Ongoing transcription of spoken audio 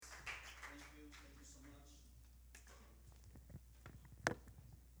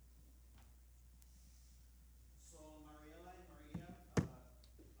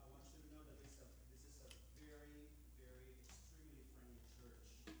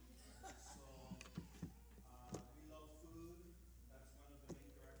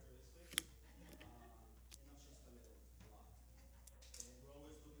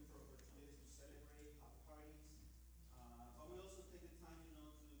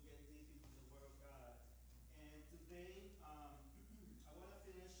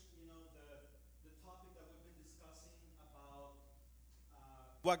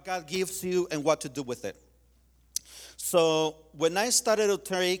what God gives you and what to do with it. So when I started to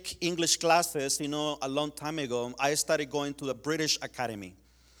take English classes, a long time ago, I started going to the British Academy.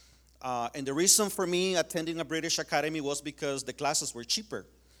 And the reason for me attending a British Academy was because the classes were cheaper.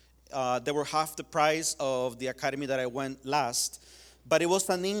 They were half the price of the academy that I went last. But it was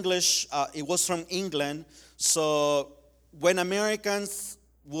an English, it was from England. So when Americans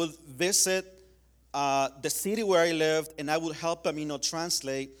would visit the city where I lived and I would help them,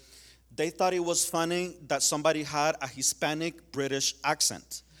 translate, they thought it was funny that somebody had a Hispanic British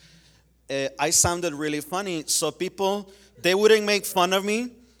accent. I sounded really funny, so people, they wouldn't make fun of me,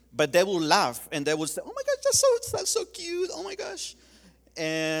 but they would laugh and they would say, "Oh my gosh, that's so cute, oh my gosh."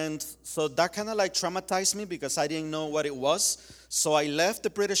 And so that kind of like traumatized me because I didn't know what it was. So I left the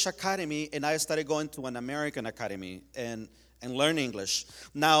British Academy and I started going to an American academy and learn English.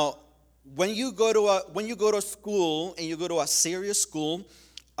 Now, when you go to school and you go to a serious school,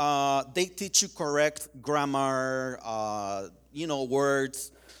 they teach you correct grammar,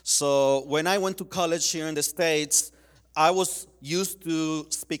 words. So when I went to college here in the States, I was used to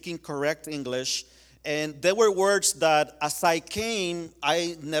speaking correct English. And there were words that as I came,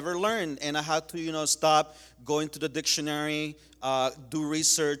 I never learned. And I had to, stop, going to the dictionary, do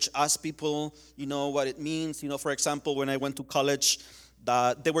research, ask people, what it means. For example, when I went to college,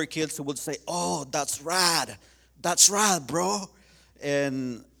 there were kids who would say, "Oh, that's rad. That's rad, bro."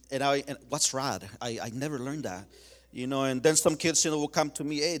 And what's rad? I never learned that. And then some kids, would come to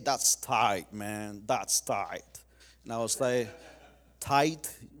me, "Hey, that's tight, man. That's tight." And I was like, "Tight?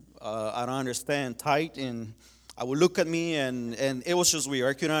 I don't understand." Tight? And I would look at me, and it was just weird.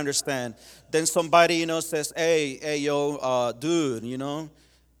 I couldn't understand. Then somebody, says, hey, yo, dude,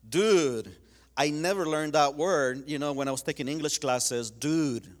 dude. I never learned that word, when I was taking English classes,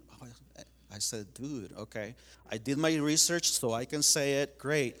 dude. I said, dude, okay. I did my research so I can say it.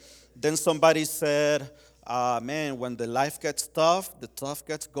 Great. Then somebody said, man, when the life gets tough, the tough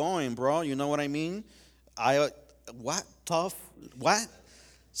gets going, bro. You know what I mean? What? Tough? What?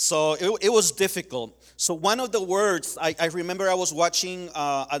 So it was difficult. So one of the words, I remember I was watching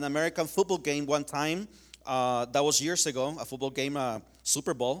an American football game one time. That was years ago, a football game,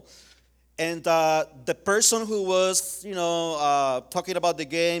 Super Bowl. And the person who was, talking about the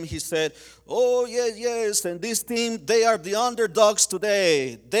game, he said, "Oh, yes, and this team, they are the underdogs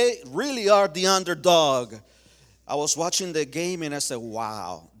today. They really are the underdog." I was watching the game and I said,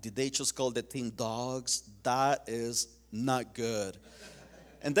 "Wow, did they just call the team dogs? That is not good."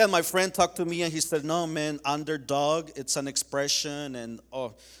 And then my friend talked to me and he said, "No, man, underdog, it's an expression." And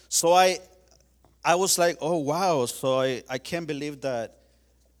so I was like, "Oh, wow." So I can't believe that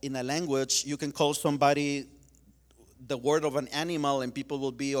in a language you can call somebody the word of an animal and people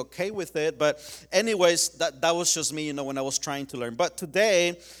will be okay with it. But anyways, that was just me, when I was trying to learn. But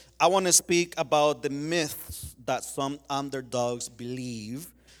today I want to speak about the myths that some underdogs believe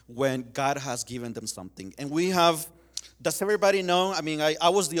when God has given them something. And does everybody know? I mean, I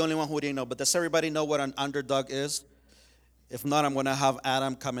was the only one who didn't know, but does everybody know what an underdog is? If not, I'm going to have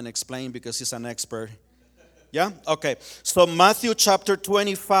Adam come and explain because he's an expert. Yeah? Okay. So Matthew chapter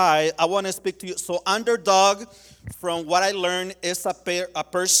 25, I want to speak to you. So underdog, from what I learned, is a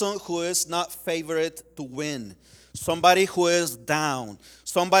person who is not favored to win. Somebody who is down.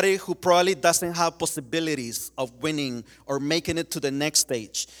 Somebody who probably doesn't have possibilities of winning or making it to the next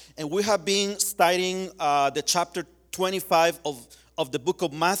stage. And we have been studying the chapter 25 of the book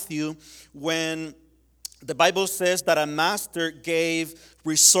of Matthew, when the Bible says that a master gave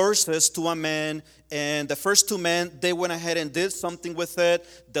resources to a man, and the first two men, they went ahead and did something with it.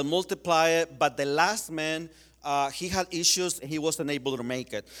 They multiplied it, but the last man, he had issues and he wasn't able to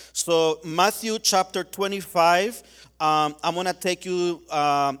make it. So Matthew chapter 25, I'm going to take you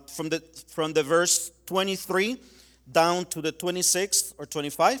from the verse 23 down to the 26 or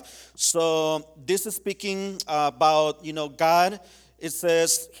 25. So this is speaking about, God. It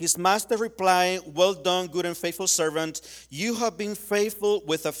says, his master replied, "Well done, good and faithful servant. You have been faithful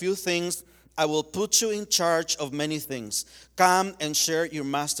with a few things. I will put you in charge of many things. Come and share your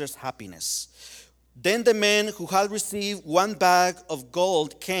master's happiness." Then the man who had received 1 bag of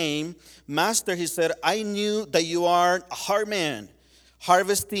gold came. "Master," he said, "I knew that you are a hard man,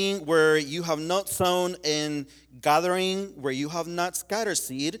 harvesting where you have not sown and gathering where you have not scattered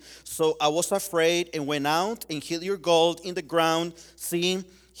seed. So I was afraid and went out and hid your gold in the ground. See,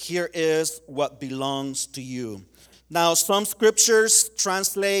 here is what belongs to you." Now, some scriptures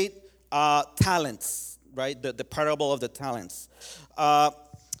translate talents, right? The parable of the talents.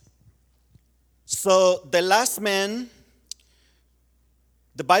 So the last man,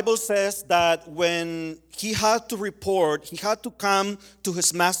 the Bible says that when he had to report, he had to come to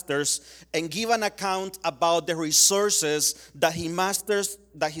his masters and give an account about the resources that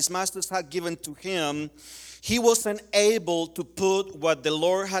his masters had given to him. He wasn't able to put what the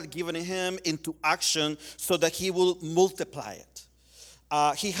Lord had given him into action so that he will multiply it.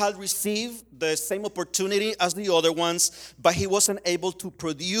 He had received the same opportunity as the other ones, but he wasn't able to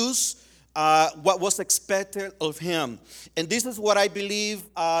produce what was expected of him. And this is what I believe,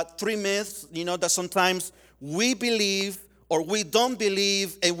 3 myths, that sometimes we believe or we don't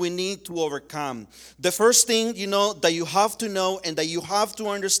believe and we need to overcome. The first thing, that you have to know and that you have to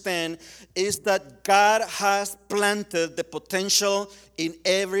understand is that God has planted the potential in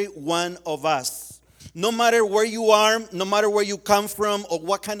every one of us. No matter where you are, no matter where you come from, or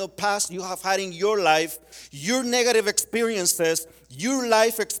what kind of past you have had in your life, your negative experiences, your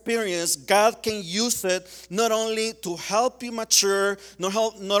life experience, God can use it not only to help you mature, not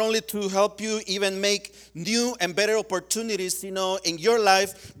only to help you even make new and better opportunities, in your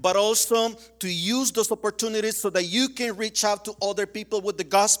life, but also to use those opportunities so that you can reach out to other people with the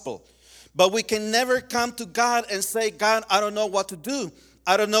gospel. But we can never come to God and say, God, I don't know what to do.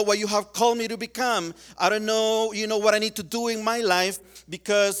 I don't know what you have called me to become. I don't know, what I need to do in my life,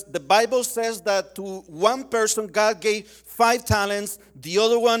 because the Bible says that to one person God gave 5 talents, the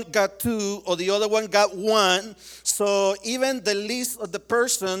other one got 2, or the other one got 1. So even the least of the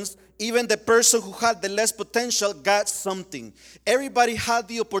persons, even the person who had the less potential got something. Everybody had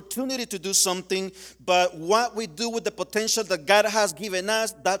the opportunity to do something, but what we do with the potential that God has given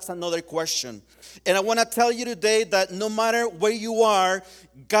us, that's another question. And I want to tell you today that no matter where you are,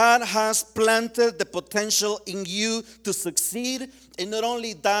 God has planted the potential in you to succeed. And not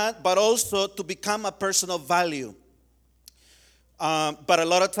only that, but also to become a person of value. But a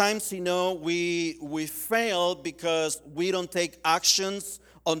lot of times, we fail because we don't take actions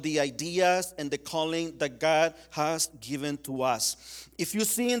on the ideas and the calling that God has given to us. If you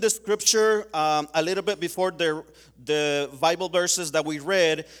see in the scripture, a little bit before the Bible verses that we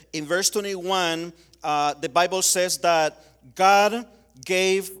read, in verse 21, the Bible says that God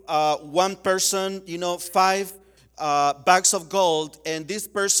gave one person, 5 bags of gold, and this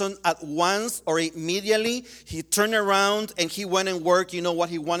person at once or immediately, he turned around and he went and worked, what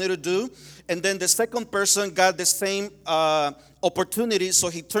he wanted to do. And then the second person got the same opportunity, so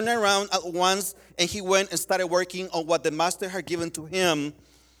he turned around at once and he went and started working on what the master had given to him.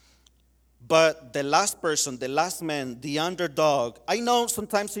 But the last person, the last man, the underdog, I know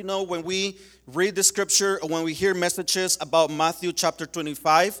sometimes, when we read the scripture or when we hear messages about Matthew chapter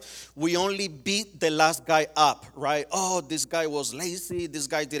 25, we only beat the last guy up, right? Oh, this guy was lazy, this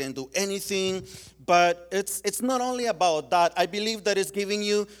guy didn't do anything. But it's not only about that. I believe that it's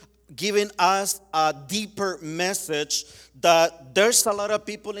giving us a deeper message that there's a lot of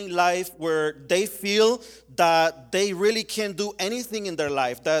people in life where they feel that they really can't do anything in their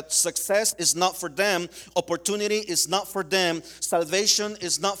life, that success is not for them, opportunity is not for them, salvation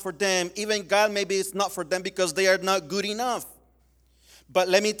is not for them, even God maybe it's not for them because they are not good enough. But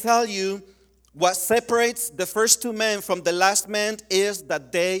let me tell you, what separates the first 2 men from the last man is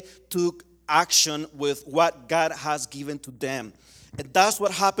that they took action with what God has given to them. And that's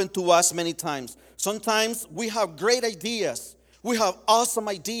what happened to us many times. Sometimes we have great ideas. We have awesome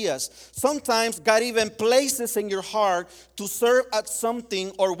ideas. Sometimes God even places in your heart to serve at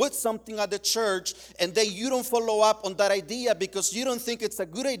something or with something at the church, and then you don't follow up on that idea because you don't think it's a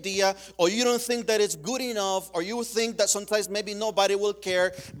good idea, or you don't think that it's good enough, or you think that sometimes maybe nobody will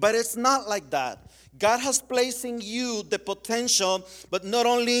care. But it's not like that. God has placed in you the potential, but not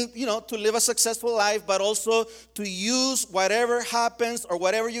only, to live a successful life, but also to use whatever happens or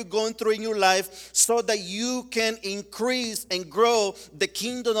whatever you're going through in your life so that you can increase and grow the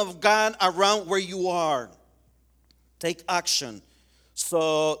kingdom of God around where you are. Take action.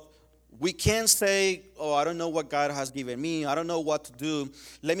 So we can't say, oh, I don't know what God has given me. I don't know what to do.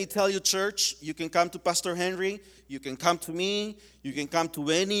 Let me tell you, church, you can come to Pastor Henry. You can come to me. You can come to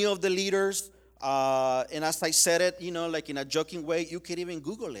any of the leaders. And as I said it, like in a joking way, you can even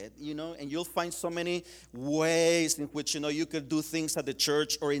Google it, and you'll find so many ways in which, you could do things at the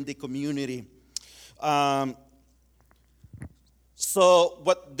church or in the community. So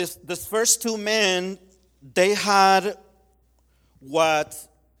what this first 2 men, they had what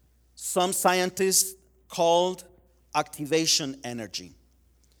some scientists called activation energy.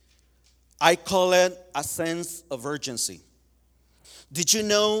 I call it a sense of urgency. Did you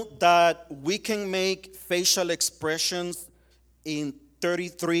know that we can make facial expressions in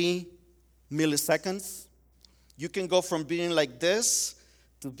 33 milliseconds? You can go from being like this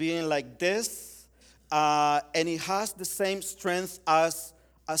to being like this, and it has the same strength as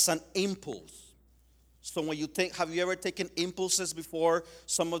an impulse. So when you take, have you ever taken impulses before?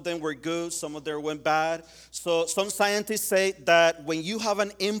 Some of them were good, some of them went bad. So some scientists say that when you have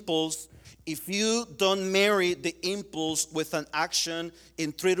an impulse, if you don't marry the impulse with an action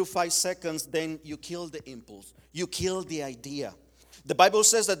in 3 to 5 seconds, then you kill the impulse. You kill the idea. The Bible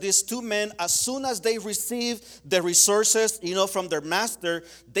says that these two men, as soon as they receive the resources, from their master,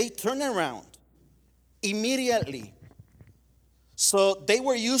 they turn around immediately. So they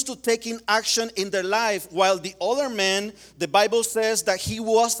were used to taking action in their life, while the other man, the Bible says that he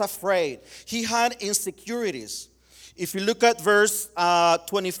was afraid. He had insecurities. If you look at verse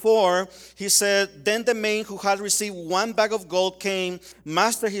 24, he said, then the man who had received 1 bag of gold came.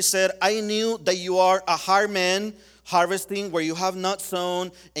 Master, he said, I knew that you are a hard man, harvesting where you have not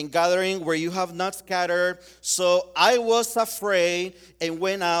sown and gathering where you have not scattered. So I was afraid and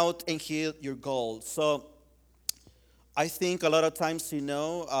went out and hid your gold. So I think a lot of times,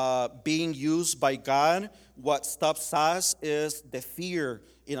 being used by God, what stops us is the fear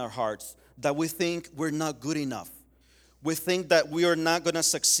in our hearts, that we think we're not good enough. We think that we are not going to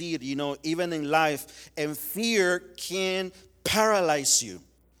succeed, even in life. And fear can paralyze you.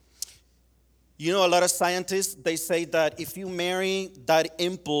 A lot of scientists, they say that if you marry that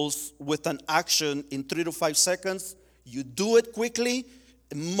impulse with an action in 3 to 5 seconds, you do it quickly,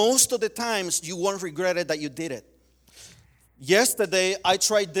 most of the times you won't regret it that you did it. Yesterday, I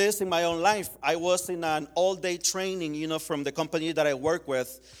tried this in my own life. I was in an all-day training, from the company that I work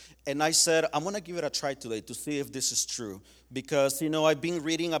with. And I said, I'm going to give it a try today to see if this is true. Because, I've been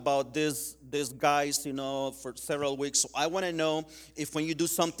reading about these guys, for several weeks. So I want to know if when you do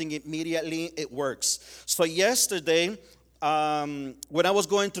something immediately, it works. So yesterday, when I was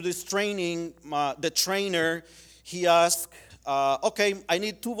going to this training, the trainer, he asked, okay, I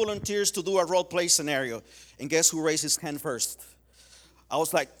need 2 volunteers to do a role play scenario. And guess who raised his hand first? I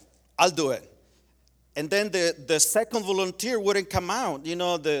was like, I'll do it. And then the second volunteer wouldn't come out.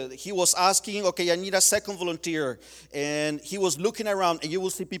 He was asking, okay, I need a second volunteer. And he was looking around, and you will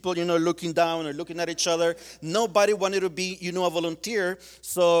see people, looking down or looking at each other. Nobody wanted to be, a volunteer.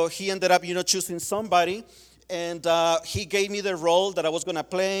 So he ended up, choosing somebody. And he gave me the role that I was going to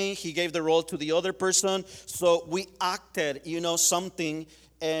play. He gave the role to the other person. So we acted, something.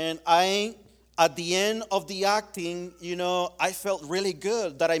 And at the end of the acting, I felt really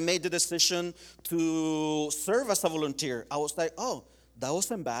good that I made the decision to serve as a volunteer. I was like, oh, that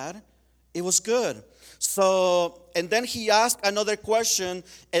wasn't bad. It was good. So, and then he asked another question,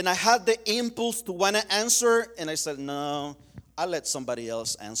 and I had the impulse to want to answer, and I said, no, I'll let somebody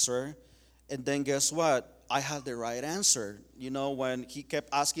else answer. And then guess what? I had the right answer, when he kept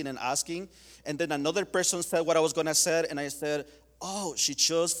asking and asking. And then another person said what I was going to say, and I said, oh, she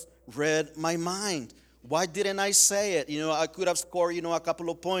just read my mind. Why didn't I say it? I could have scored, a couple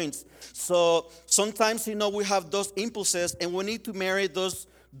of points. So sometimes, we have those impulses, and we need to marry those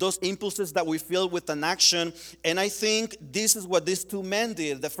impulses that we feel with an action. And I think this is what these 2 men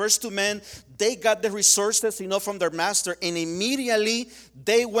did. The first 2 men, they got the resources, from their master, and immediately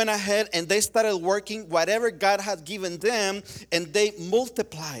they went ahead and they started working whatever God had given them, and they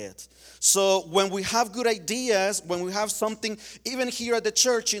multiply it. So when we have good ideas, when we have something, even here at the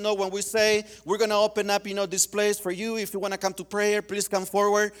church, when we say we're going to open up, this place for you. If you want to come to prayer, please come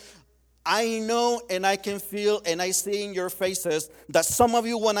forward. I know and I can feel and I see in your faces that some of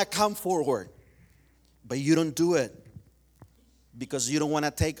you want to come forward, but you don't do it because you don't want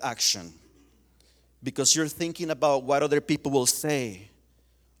to take action, because you're thinking about what other people will say,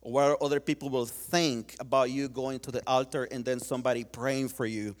 or what other people will think about you going to the altar and then somebody praying for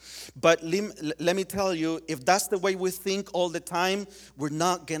you. But let me tell you, if that's the way we think all the time, we're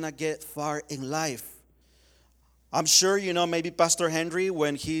not going to get far in life. I'm sure, maybe Pastor Henry,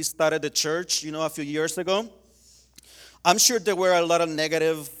 when he started the church, a few years ago, I'm sure there were a lot of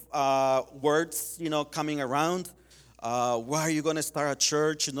negative words, coming around. Why are you going to start a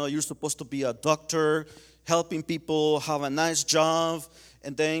church? You're supposed to be a doctor, helping people have a nice job.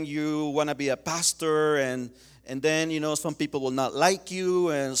 And then you want to be a pastor, and then, some people will not like you,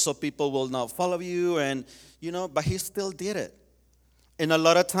 and some people will not follow you, and, but he still did it. And a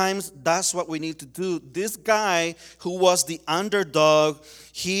lot of times, that's what we need to do. This guy who was the underdog,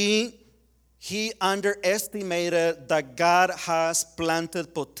 he underestimated that God has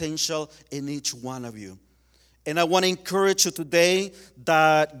planted potential in each one of you. And I want to encourage you today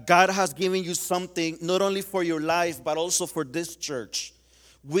that God has given you something, not only for your life, but also for this church.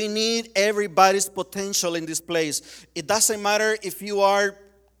 We need everybody's potential in this place. It doesn't matter if you are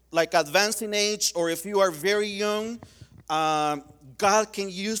like advanced in age or if you are very young. God can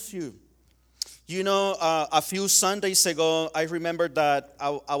use you. A few Sundays ago, I remember that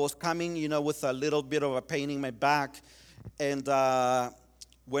I was coming, with a little bit of a pain in my back. And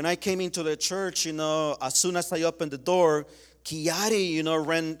when I came into the church, as soon as I opened the door,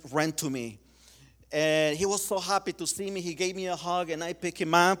 Kiari, ran to me. And he was so happy to see me. He gave me a hug, and I picked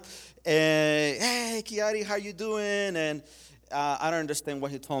him up. And, hey, Kiari, how you doing? And I don't understand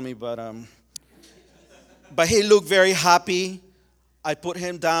what he told me, but he looked very happy. I put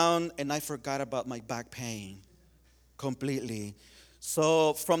him down, and I forgot about my back pain completely.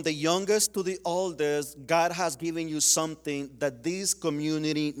 So from the youngest to the oldest, God has given you something that this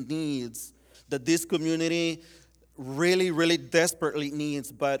community needs, that this community really, really desperately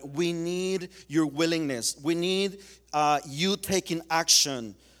needs. But we need your willingness. We need you taking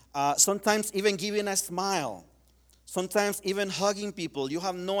action. Sometimes even giving a smile. Sometimes even hugging people. You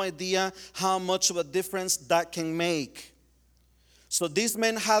have no idea how much of a difference that can make. So these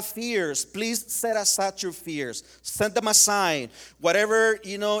men have fears. Please set aside your fears. Set them aside. Whatever,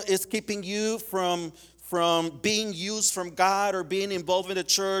 is keeping you from being used from God or being involved in the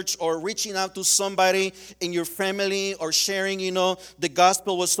church or reaching out to somebody in your family or sharing, the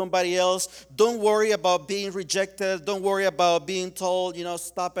gospel with somebody else. Don't worry about being rejected. Don't worry about being told,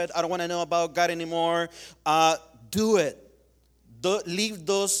 stop it. I don't want to know about God anymore. Do it. Leave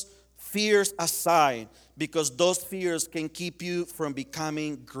those fears aside, because those fears can keep you from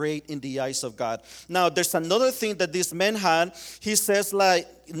becoming great in the eyes of God. Now, there's another thing that this man had. He says,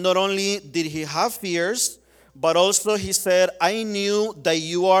 not only did he have fears, but also he said, I knew that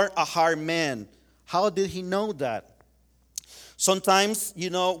you are a hard man. How did he know that? Sometimes,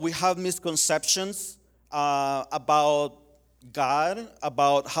 we have misconceptions about God,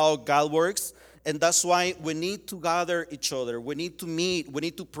 about how God works. And that's why we need to gather each other. We need to meet. We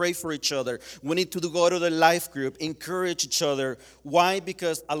need to pray for each other. We need to go to the life group, encourage each other. Why?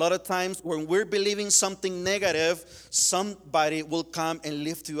 Because a lot of times when we're believing something negative, somebody will come and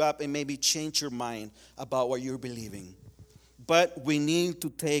lift you up and maybe change your mind about what you're believing. But we need to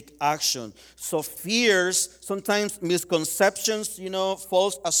take action. So fears, sometimes misconceptions,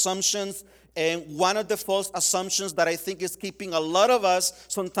 false assumptions. And one of the false assumptions that I think is keeping a lot of us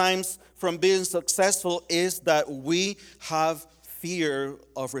sometimes from being successful is that we have fear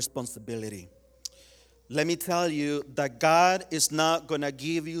of responsibility. Let me tell you that God is not going to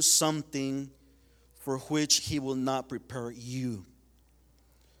give you something for which He will not prepare you.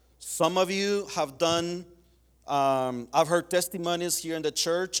 Some of you have done, I've heard testimonies here in the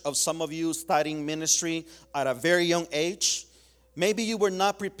church of some of you starting ministry at a very young age. Maybe you were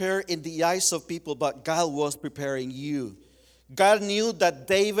not prepared in the eyes of people, but God was preparing you. God knew that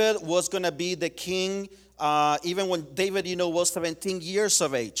David was going to be the king, even when David, was 17 years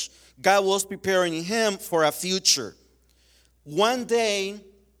of age. God was preparing him for a future. One day,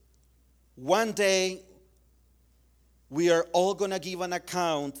 we are all going to give an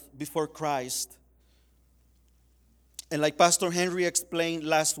account before Christ. And like Pastor Henry explained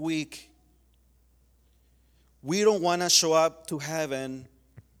last week, we don't want to show up to heaven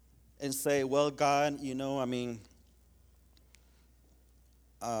and say, well, God,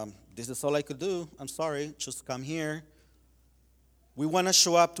 this is all I could do. I'm sorry, just come here. We want to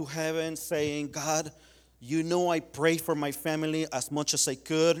show up to heaven saying, God, I prayed for my family as much as I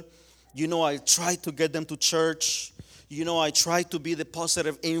could. I tried to get them to church. I tried to be the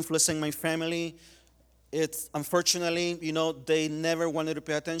positive influence in my family. It's unfortunately, they never wanted to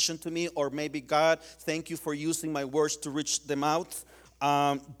pay attention to me, or maybe God, thank you for using my words to reach them out.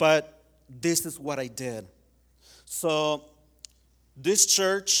 But this is what I did. So this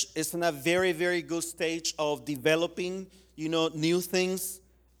church is in a very, very good stage of developing, new things,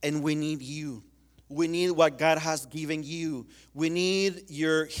 and we need you. We need what God has given you. We need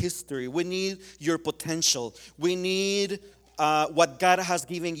your history. We need your potential. We need what God has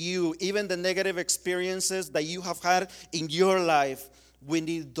given you, even the negative experiences that you have had in your life. We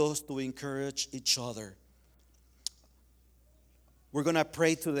need those to encourage each other. We're going to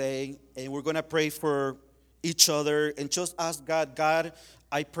pray today, and we're going to pray for each other and just ask God, God,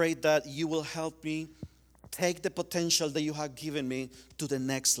 I pray that you will help me take the potential that you have given me to the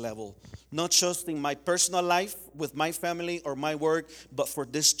next level. Not just in my personal life with my family or my work, but for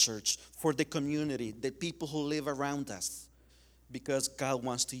this church, for the community, the people who live around us. Because God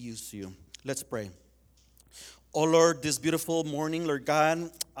wants to use you. Let's pray. Oh Lord, this beautiful morning, Lord God,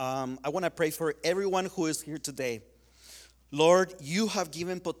 I want to pray for everyone who is here today. Lord, you have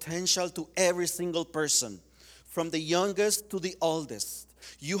given potential to every single person, from the youngest to the oldest.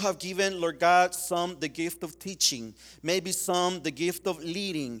 You have given, Lord God, some the gift of teaching, maybe some the gift of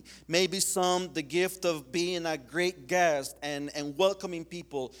leading, maybe some the gift of being a great guest and welcoming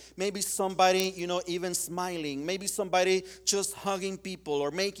people, maybe somebody, even smiling, maybe somebody just hugging people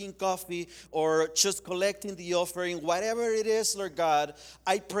or making coffee or just collecting the offering, whatever it is, Lord God.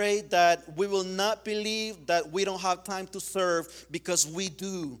 I pray that we will not believe that we don't have time to serve, because we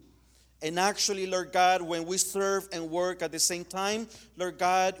do. And actually, Lord God, when we serve and work at the same time, Lord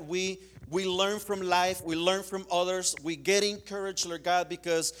God, we learn from life, we learn from others, we get encouraged, Lord God,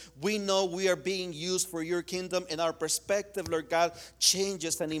 because we know we are being used for your kingdom, and our perspective, Lord God,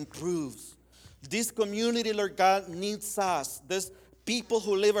 changes and improves. This community, Lord God, needs us. This people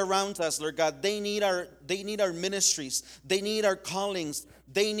who live around us, Lord God, they need our ministries. They need our callings.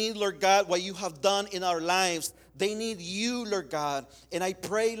 They need, Lord God, what you have done in our lives. They need you, Lord God. And I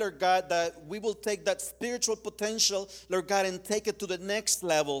pray, Lord God, that we will take that spiritual potential, Lord God, and take it to the next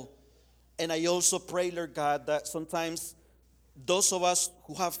level. And I also pray, Lord God, that sometimes those of us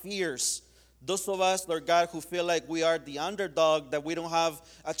who have fears, those of us, Lord God, who feel like we are the underdog, that we don't have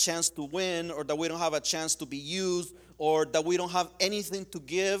a chance to win, or that we don't have a chance to be used, or that we don't have anything to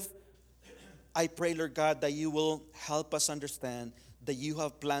give, I pray, Lord God, that you will help us understand that you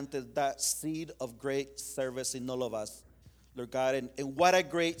have planted that seed of great service in all of us, Lord God. And what a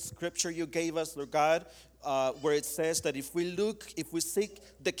great scripture you gave us, Lord God, where it says that if we seek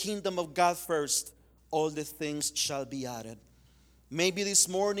the kingdom of God first, all the things shall be added. Maybe this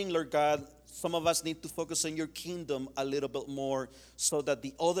morning, Lord God, some of us need to focus on your kingdom a little bit more, so that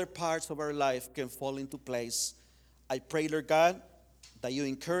the other parts of our life can fall into place. I pray, Lord God, that you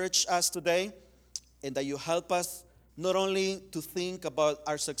encourage us today, and that you help us not only to think about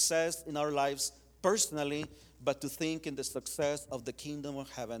our success in our lives personally, but to think in the success of the kingdom of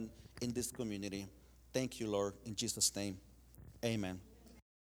heaven in this community. Thank you, Lord. In Jesus' name, amen.